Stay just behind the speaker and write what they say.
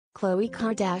Khloé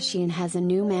Kardashian has a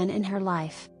new man in her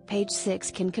life, Page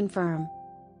 6 can confirm.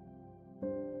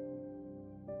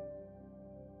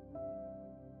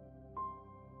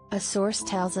 A source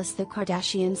tells us the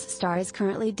Kardashians' star is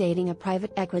currently dating a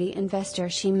private equity investor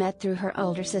she met through her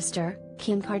older sister,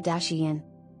 Kim Kardashian.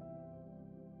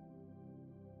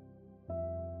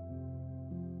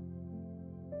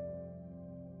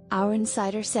 Our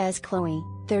insider says Khloé,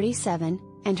 37,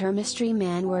 and her mystery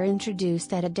man were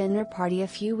introduced at a dinner party a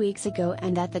few weeks ago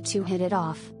and that the two hit it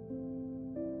off.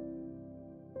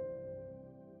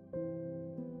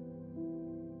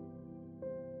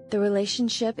 The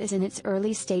relationship is in its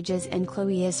early stages and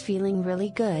Khloé is feeling really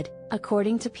good,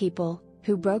 according to People,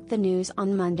 who broke the news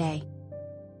on Monday.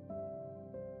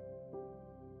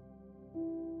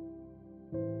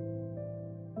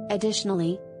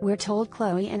 Additionally, we're told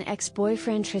Khloé and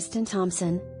ex-boyfriend Tristan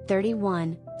Thompson,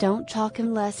 31, don't talk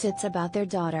unless it's about their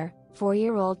daughter,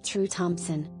 4-year-old True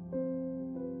Thompson.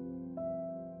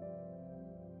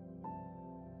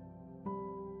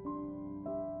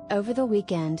 Over the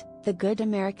weekend, the Good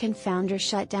American founder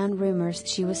shut down rumors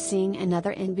she was seeing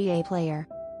another NBA player.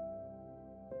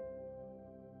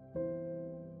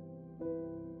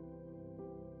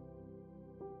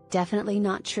 Definitely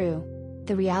not true.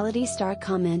 The reality star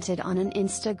commented on an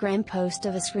Instagram post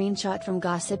of a screenshot from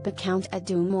gossip account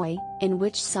 @Dumoy, in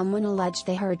which someone alleged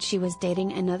they heard she was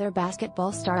dating another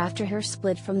basketball star after her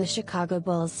split from the Chicago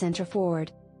Bulls center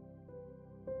forward.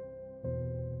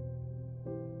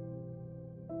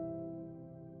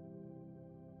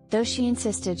 Though she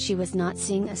insisted she was not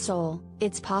seeing a soul,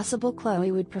 it's possible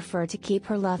Khloé would prefer to keep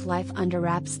her love life under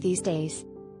wraps these days.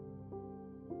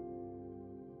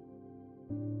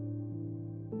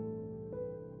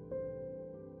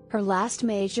 Her last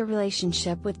major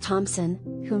relationship with Thompson,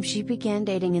 whom she began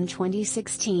dating in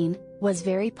 2016, was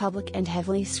very public and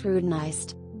heavily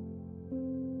scrutinized.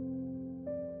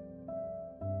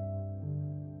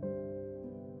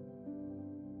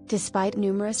 Despite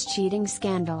numerous cheating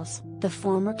scandals, the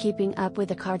former Keeping Up with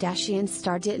the Kardashians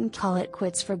star didn't call it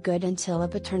quits for good until a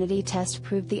paternity test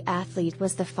proved the athlete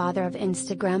was the father of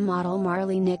Instagram model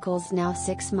Marley Nichols' now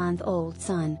 6-month-old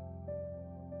son.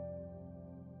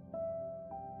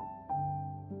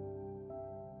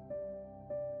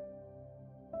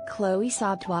 Khloé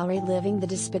sobbed while reliving the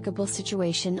despicable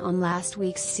situation on last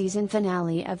week's season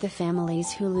finale of the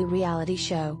family's Hulu reality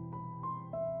show.